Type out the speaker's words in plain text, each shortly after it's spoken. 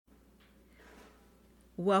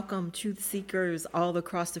Welcome, truth seekers all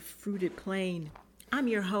across the fruited plain. I'm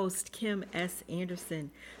your host, Kim S.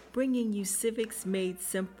 Anderson, bringing you Civics Made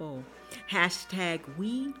Simple. Hashtag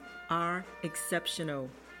We Are Exceptional.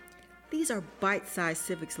 These are bite-sized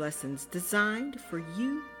civics lessons designed for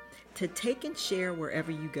you to take and share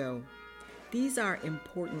wherever you go. These are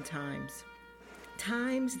important times.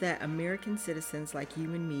 Times that American citizens like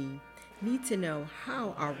you and me need to know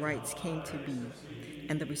how our rights came to be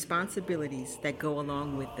and the responsibilities that go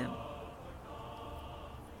along with them.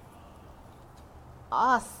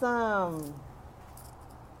 Awesome.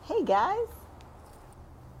 Hey guys.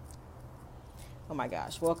 Oh my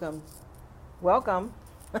gosh, welcome. Welcome.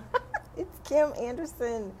 It's Kim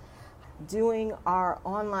Anderson doing our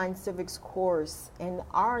online civics course, and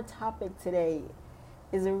our topic today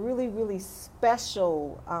is a really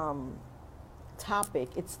special topic.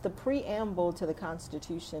 It's the preamble to the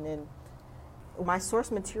Constitution, and my source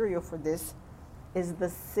material for this is the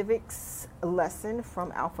civics lesson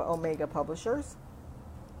from Alpha Omega Publishers.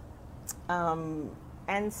 And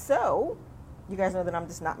so, you guys know that I'm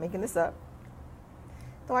just not making this up.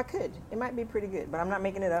 Though I could. It might be pretty good, but I'm not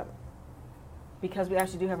making it up because we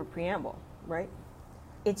actually do have a preamble, right?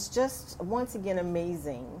 It's just, once again,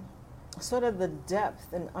 amazing, sort of the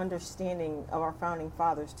depth and understanding of our founding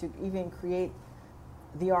fathers to even create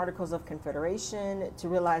the Articles of Confederation, to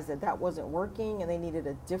realize that that wasn't working and they needed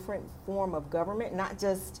a different form of government, not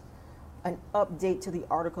just an update to the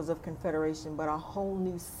Articles of Confederation, but a whole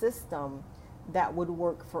new system that would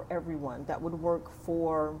work for everyone, that would work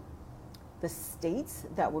for the states,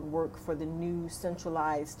 that would work for the new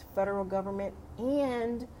centralized federal government,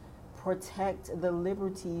 and protect the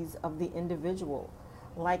liberties of the individual.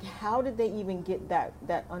 Like, how did they even get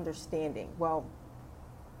that understanding? Well,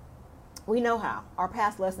 we know how. Our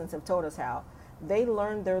past lessons have told us how. They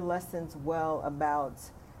learned their lessons well about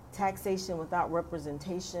taxation without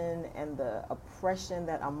representation and the oppression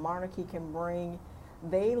that a monarchy can bring.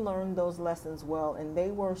 They learned those lessons well, and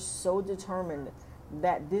they were so determined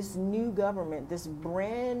that this new government, this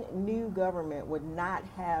brand new government, would not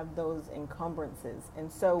have those encumbrances.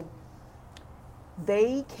 And so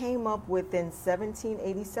they came up with, in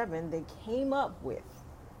 1787, they came up with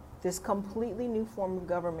this completely new form of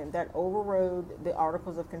government that overrode the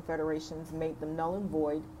Articles of Confederation, made them null and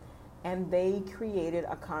void, and they created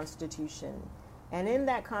a constitution. And in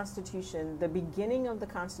that constitution, the beginning of the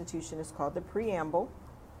constitution is called the preamble.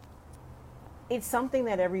 It's something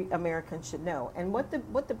that every American should know. And what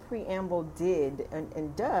the preamble did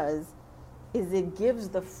and does is it gives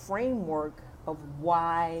the framework of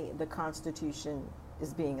why the Constitution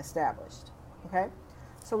is being established. Okay?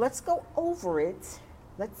 So let's go over it.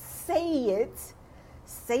 Let's say it.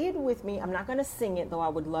 Say it with me. I'm not going to sing it, though I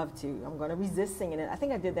would love to. I'm going to resist singing it. I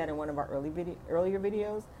think I did that in one of our earlier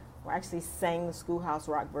videos, where I actually sang the Schoolhouse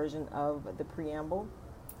Rock version of the preamble.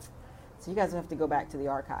 So you guys have to go back to the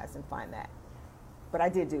archives and find that. But I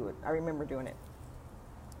did do it. I remember doing it.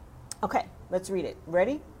 Okay, let's read it.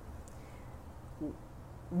 Ready?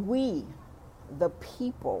 We, the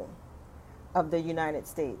people of the United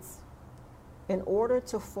States, in order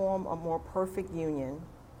to form a more perfect union,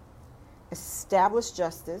 establish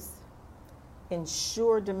justice,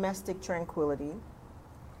 ensure domestic tranquility,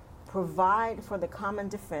 provide for the common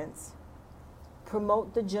defense,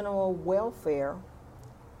 promote the general welfare,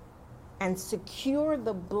 and secure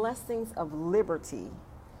the blessings of liberty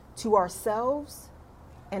to ourselves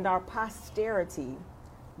and our posterity,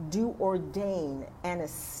 do ordain and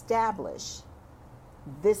establish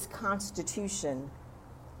this Constitution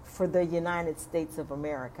for the United States of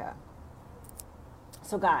America.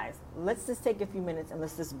 So guys, let's just take a few minutes and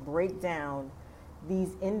let's just break down these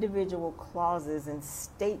individual clauses and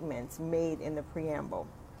statements made in the preamble.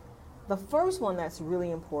 The first one that's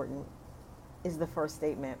really important is the first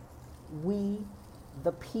statement: we,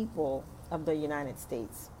 the people of the United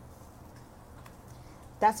States.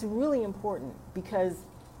 That's really important because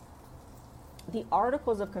the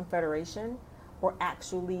Articles of Confederation were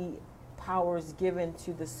actually powers given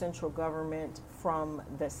to the central government from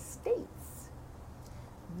the states.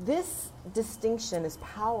 This distinction is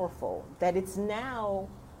powerful, that it's now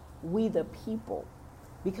we the people,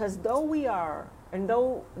 because though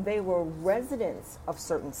they were residents of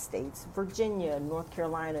certain states, Virginia, North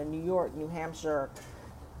Carolina, New York, New Hampshire,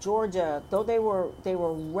 Georgia, though they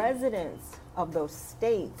were residents of those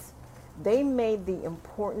states, they made the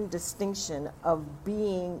important distinction of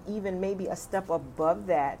being even maybe a step above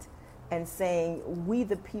that and saying, we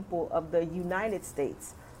the people of the United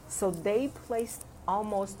States. So they placed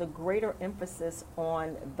almost a greater emphasis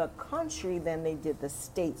on the country than they did the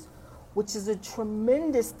states, which is a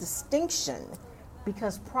tremendous distinction,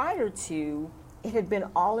 because prior to it had been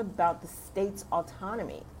all about the state's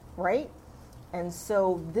autonomy, right? And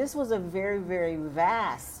so this was a very, very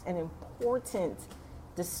vast and important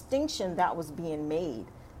distinction that was being made.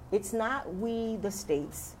 It's not we, the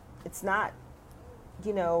states. It's not,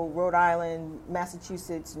 Rhode Island,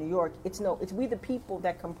 Massachusetts, New York. It's we, the people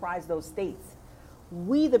that comprise those states.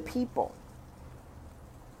 We, the people.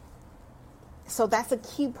 So that's a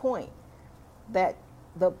key point, that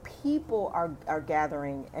the people are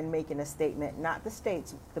gathering and making a statement, not the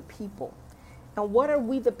states, the people. And what are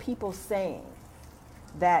we, the people, saying?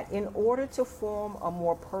 That in order to form a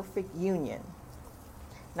more perfect union.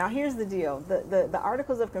 Now, here's the deal. The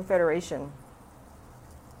Articles of Confederation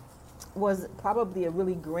was probably a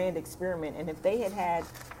really grand experiment. And if they had had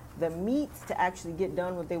the means to actually get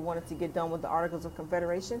done what they wanted to get done with the Articles of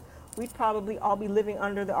Confederation, we'd probably all be living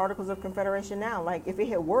under the Articles of Confederation now. Like, if it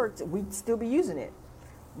had worked, we'd still be using it.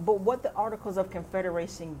 But what the Articles of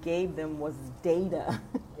Confederation gave them was data,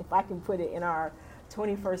 if I can put it in our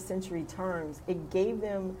 21st century terms. It gave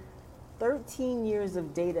them 13 years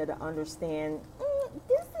of data to understand,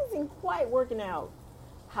 this isn't quite working out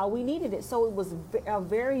how we needed it. So it was a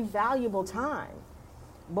very valuable time.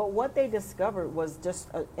 But what they discovered was just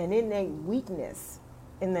an innate weakness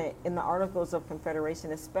in the Articles of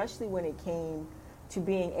Confederation, especially when it came to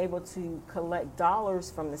being able to collect dollars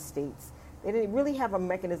from the states. They didn't really have a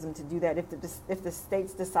mechanism to do that. If the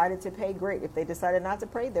states decided to pay, great. If they decided not to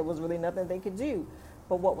pay, there was really nothing they could do.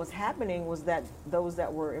 But what was happening was that those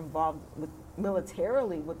that were involved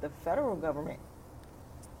militarily with the federal government,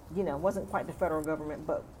 wasn't quite the federal government,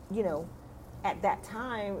 but, at that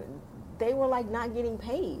time, they were like not getting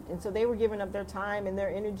paid. And so they were giving up their time and their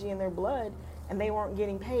energy and their blood, and they weren't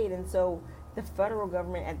getting paid. And so the federal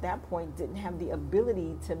government at that point didn't have the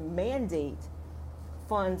ability to mandate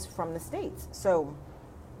funds from the states. So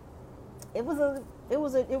it was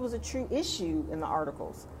a true issue in the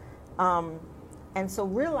Articles. And so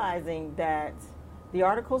realizing that the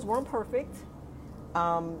Articles weren't perfect,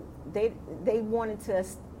 they wanted to,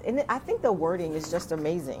 and I think the wording is just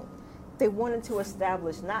amazing. They wanted to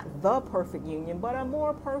establish not the perfect union, but a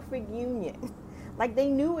more perfect union. Like,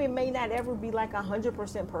 they knew it may not ever be like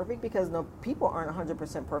 100% perfect, because no, people aren't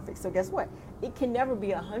 100% perfect. So guess what? It can never be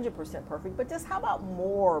 100% perfect, but just how about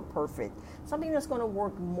more perfect? Something that's going to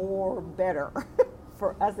work more better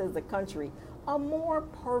for us as a country. A more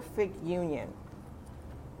perfect union.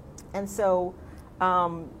 And so,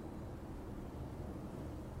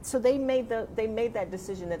 so they made that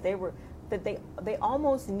decision that they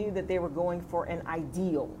almost knew that they were going for an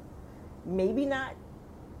ideal, maybe not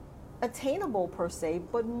attainable per se,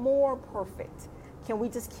 but more perfect. Can we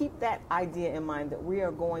just keep that idea in mind, that we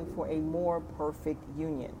are going for a more perfect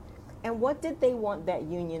union? And what did they want that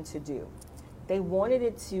union to do? They wanted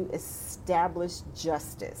it to establish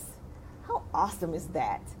justice. How awesome is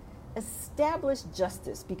that? Establish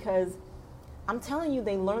justice, because I'm telling you,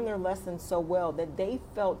 they learned their lesson so well that they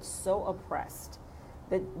felt so oppressed,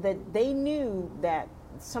 that they knew that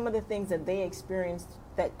some of the things that they experienced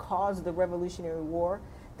that caused the Revolutionary War,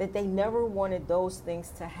 that they never wanted those things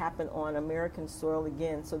to happen on American soil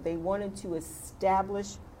again. So they wanted to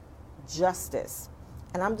establish justice.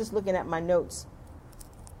 And I'm just looking at my notes.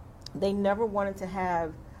 They never wanted to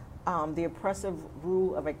have the oppressive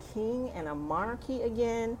rule of a king and a monarchy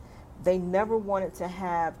again. They never wanted to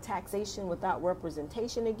have taxation without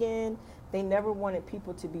representation again. They never wanted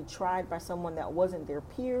people to be tried by someone that wasn't their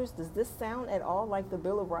peers. Does this sound at all like the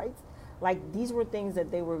Bill of Rights? Like, these were things that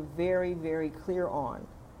they were very, very clear on.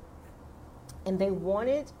 And they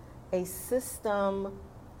wanted a system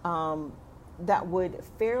that would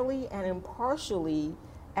fairly and impartially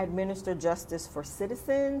administer justice for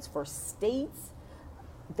citizens, for states.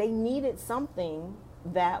 They needed something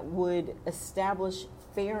that would establish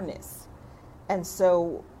fairness. And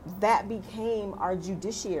so that became our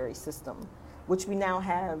judiciary system, which we now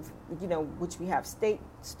have, which we have state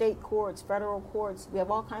courts, federal courts. We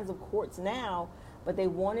have all kinds of courts now, but they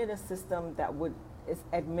wanted a system that would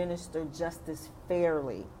administer justice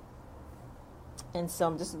fairly. And so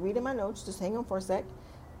I'm just reading my notes. Just hang on for a sec.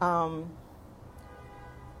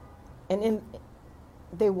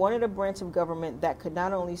 They wanted a branch of government that could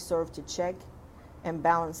not only serve to check and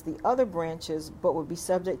balance the other branches, but would be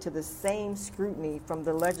subject to the same scrutiny from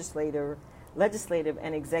the legislative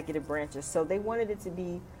and executive branches. So they wanted it to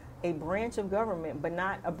be a branch of government, but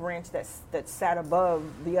not a branch that sat above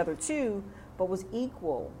the other two, but was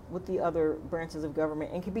equal with the other branches of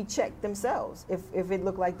government and could be checked themselves if it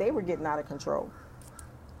looked like they were getting out of control.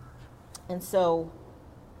 And so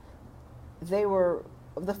they were,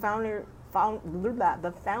 the founding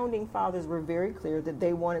fathers were very clear that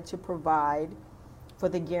they wanted to provide for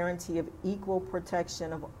the guarantee of equal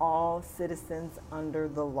protection of all citizens under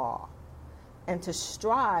the law, and to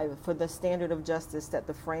strive for the standard of justice that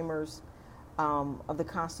the framers of the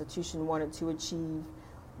Constitution wanted to achieve.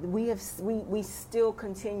 We still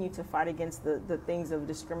continue to fight against the things of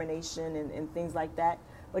discrimination and things like that.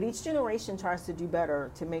 But each generation tries to do better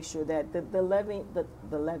to make sure that that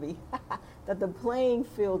the playing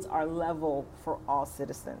fields are level for all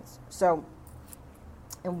citizens. So,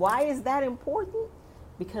 and why is that important?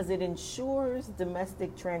 Because it ensures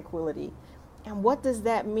domestic tranquility. And what does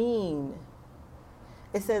that mean?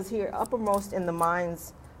 It says here, uppermost in the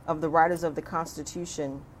minds of the writers of the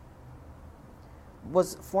Constitution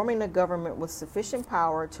was forming a government with sufficient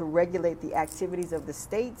power to regulate the activities of the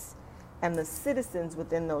states and the citizens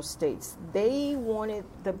within those states. They wanted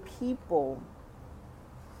the people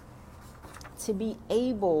to be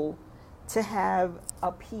able to have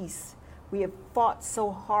a peace. We have fought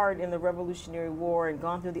so hard in the Revolutionary War and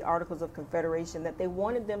gone through the Articles of Confederation that they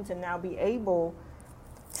wanted them to now be able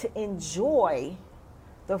to enjoy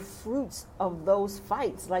the fruits of those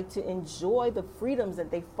fights, like to enjoy the freedoms that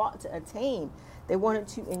they fought to attain. They wanted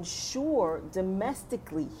to ensure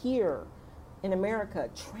domestically here in America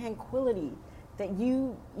tranquility, that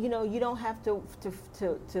you don't have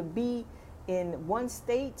to be in one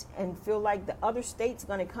state and feel like the other state's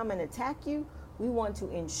going to come and attack you. We want to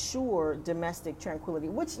ensure domestic tranquility,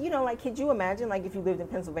 which, like, could you imagine, like, if you lived in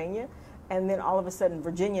Pennsylvania and then all of a sudden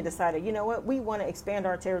Virginia decided, you know what, we want to expand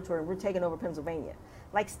our territory, we're taking over Pennsylvania.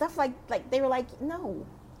 Like, stuff like they were like, no,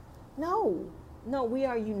 we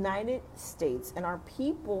are United States, and our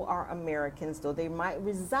people are Americans, though they might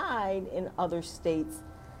reside in other states.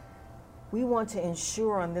 We want to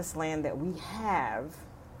ensure on this land that we have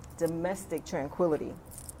domestic tranquility.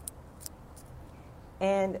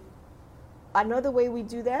 And another way we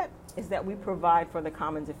do that is that we provide for the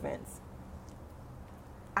common defense.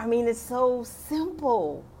 I mean, it's so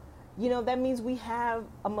simple. That means we have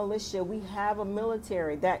a militia, we have a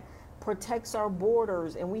military that protects our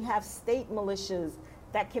borders, and we have state militias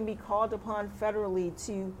that can be called upon federally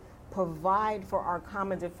to provide for our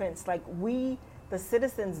common defense. Like, we, the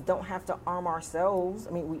citizens, don't have to arm ourselves.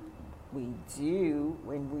 I mean, we do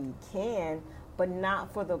when we can, but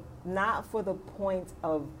not for the point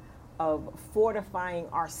of fortifying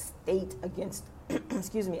our state against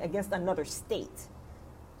against another state.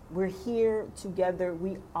 We're here together.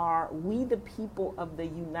 We the people of the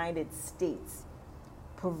United States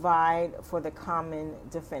provide for the common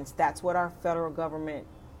defense. That's what our federal government,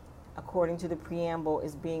 according to the preamble,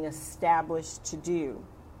 is being established to do.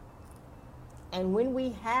 And when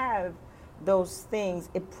we have those things,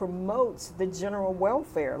 it promotes the general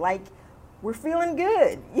welfare. Like, we're feeling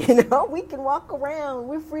good, we can walk around,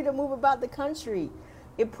 we're free to move about the country.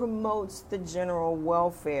 It promotes the general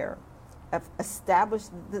welfare.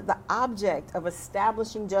 The object of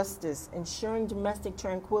establishing justice, ensuring domestic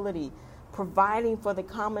tranquility, providing for the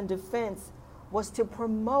common defense was to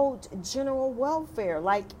promote general welfare.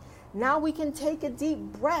 Like, now we can take a deep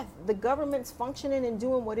breath. The government's functioning and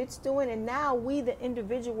doing what it's doing, and now we, the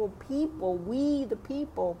individual people,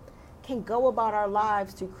 can go about our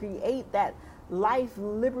lives to create that life,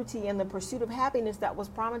 liberty, and the pursuit of happiness that was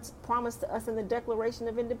promised to us in the Declaration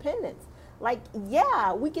of Independence. Like,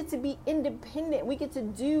 yeah, we get to be independent. We get to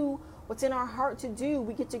do what's in our heart to do.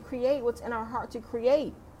 We get to create what's in our heart to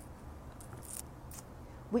create.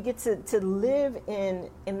 We get to live in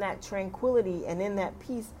that tranquility and in that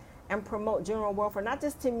peace and promote general welfare, not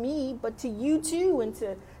just to me, but to you too, and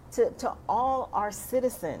to all our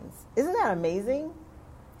citizens. Isn't that amazing?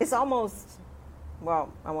 It's almost,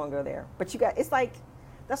 well, I won't go there, but it's like,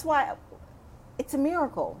 that's why it's a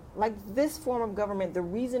miracle. Like, this form of government, the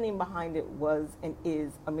reasoning behind it was and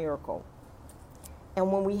is a miracle.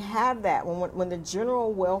 And when we have that, when the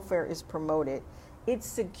general welfare is promoted, it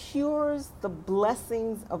secures the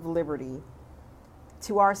blessings of liberty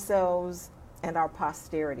to ourselves and our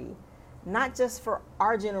posterity, not just for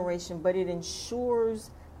our generation, but it ensures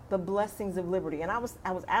the blessings of liberty. And I was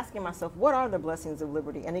asking myself, what are the blessings of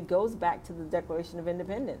liberty? And it goes back to the Declaration of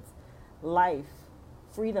Independence: life,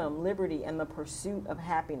 freedom, liberty, and the pursuit of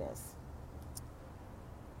happiness.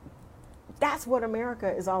 That's what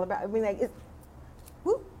America is all about. I mean, like,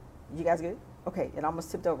 whoop, you guys good? Okay, it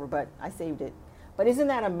almost tipped over, but I saved it. But isn't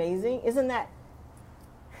that amazing? Isn't that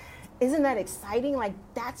exciting? Like,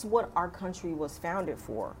 that's what our country was founded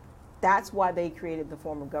for. That's why they created the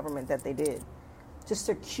form of government that they did, to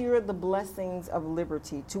secure the blessings of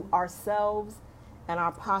liberty to ourselves and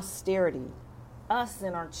our posterity, us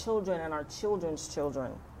and our children and our children's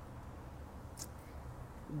children.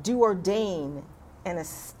 Do ordain and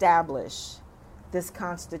establish this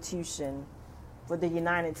Constitution for the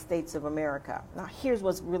United States of America. Now, here's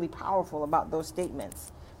what's really powerful about those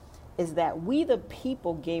statements is that we, the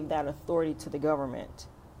people, gave that authority to the government.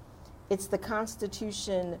 It's the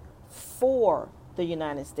Constitution for the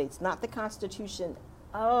United States, not the Constitution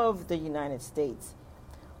of the United States.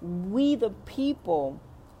 We, the people,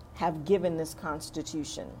 have given this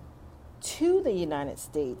Constitution to the United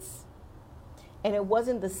States. And it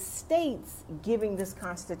wasn't the states giving this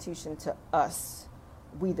Constitution to us,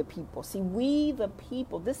 we the people. See, we the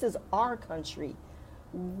people, this is our country.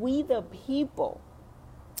 We the people.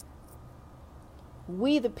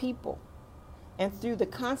 We the people. And through the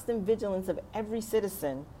constant vigilance of every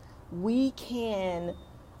citizen, we can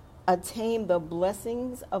attain the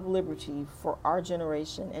blessings of liberty for our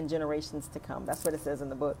generation and generations to come. That's what it says in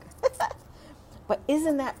the book. But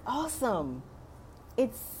isn't that awesome?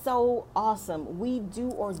 It's so awesome. We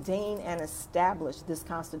do ordain and establish this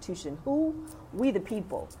Constitution. Who? We the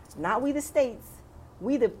people. Not we the states.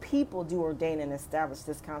 We the people do ordain and establish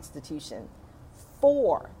this Constitution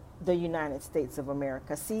for the United States of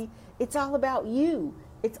America. See, it's all about you.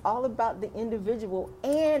 It's all about the individual,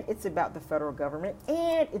 and it's about the federal government,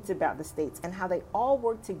 and it's about the states and how they all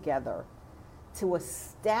work together to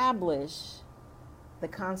establish the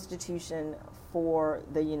Constitution for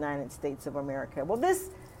the United States of America. Well, this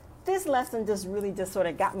lesson just really just sort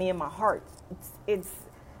of got me in my heart. It's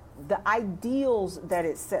the ideals that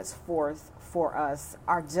it sets forth for us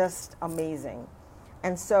are just amazing.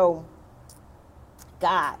 And so,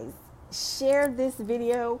 guys, share this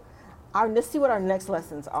video. Let's see what our next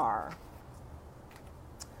lessons are.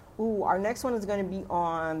 Our next one is going to be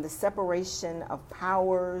on the separation of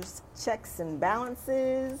powers, checks and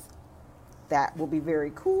balances. That will be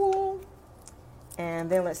very cool. And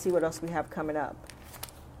then let's see what else we have coming up.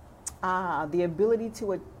 The ability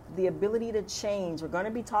to change. We're going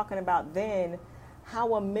to be talking about then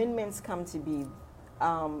how amendments come to be,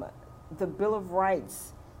 the Bill of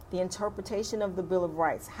Rights, the interpretation of the Bill of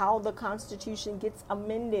Rights, how the Constitution gets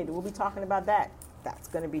amended. We'll be talking about that. That's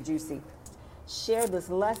going to be juicy. Share this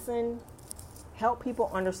lesson. Help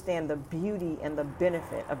people understand the beauty and the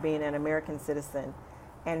benefit of being an American citizen.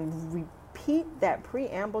 And repeat that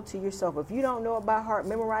preamble to yourself. If you don't know it by heart,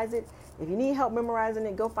 memorize it. If you need help memorizing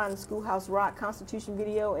it, go find the Schoolhouse Rock Constitution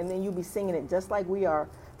video, and then you'll be singing it just like we are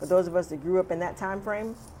for those of us that grew up in that time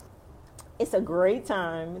frame. It's a great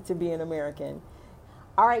time to be an American.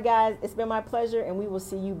 All right, guys, it's been my pleasure, and we will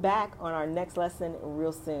see you back on our next lesson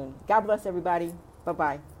real soon. God bless everybody.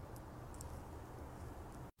 Bye-bye.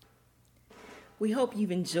 We hope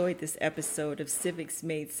you've enjoyed this episode of Civics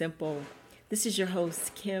Made Simple. This is your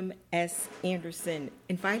host, Kim S. Anderson,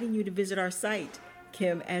 inviting you to visit our site,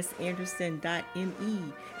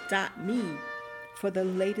 kimsanderson.me.me, for the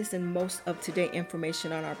latest and most up-to-date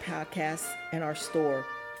information on our podcast and our store.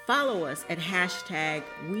 Follow us at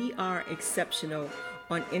 #WeAreExceptional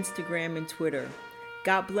on Instagram and Twitter.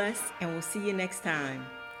 God bless, and we'll see you next time.